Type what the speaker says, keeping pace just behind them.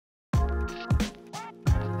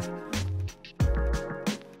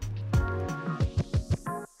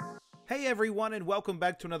Hey everyone, and welcome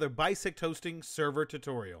back to another Bisect Hosting server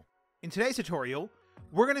tutorial. In today's tutorial,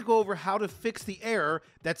 we're going to go over how to fix the error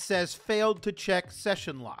that says failed to check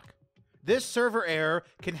session lock. This server error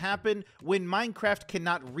can happen when Minecraft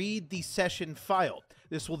cannot read the session file.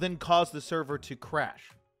 This will then cause the server to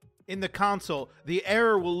crash. In the console, the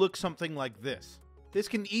error will look something like this. This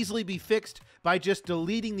can easily be fixed by just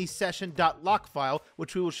deleting the session.lock file,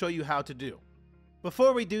 which we will show you how to do.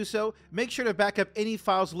 Before we do so, make sure to back up any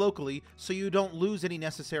files locally so you don't lose any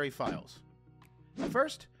necessary files.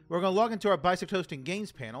 First, we're going to log into our Bisect Hosting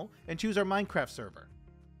Games panel and choose our Minecraft server.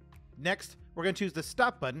 Next, we're going to choose the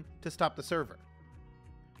Stop button to stop the server.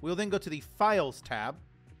 We'll then go to the Files tab.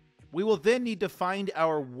 We will then need to find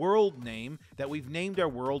our world name that we've named our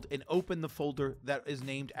world and open the folder that is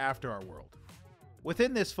named after our world.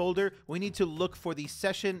 Within this folder, we need to look for the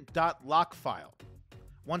session.lock file.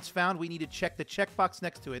 Once found, we need to check the checkbox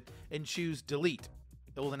next to it and choose delete.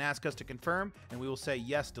 It will then ask us to confirm, and we will say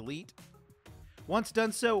yes, delete. Once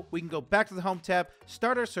done so, we can go back to the Home tab,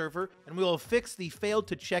 start our server, and we will fix the failed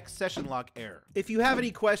to check session lock error. If you have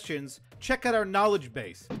any questions, check out our knowledge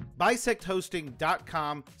base,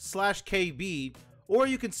 bisecthosting.com/KB, or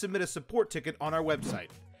you can submit a support ticket on our website.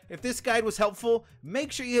 If this guide was helpful,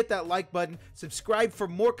 make sure you hit that like button, subscribe for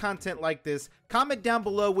more content like this, comment down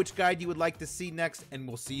below which guide you would like to see next, and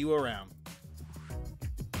we'll see you around.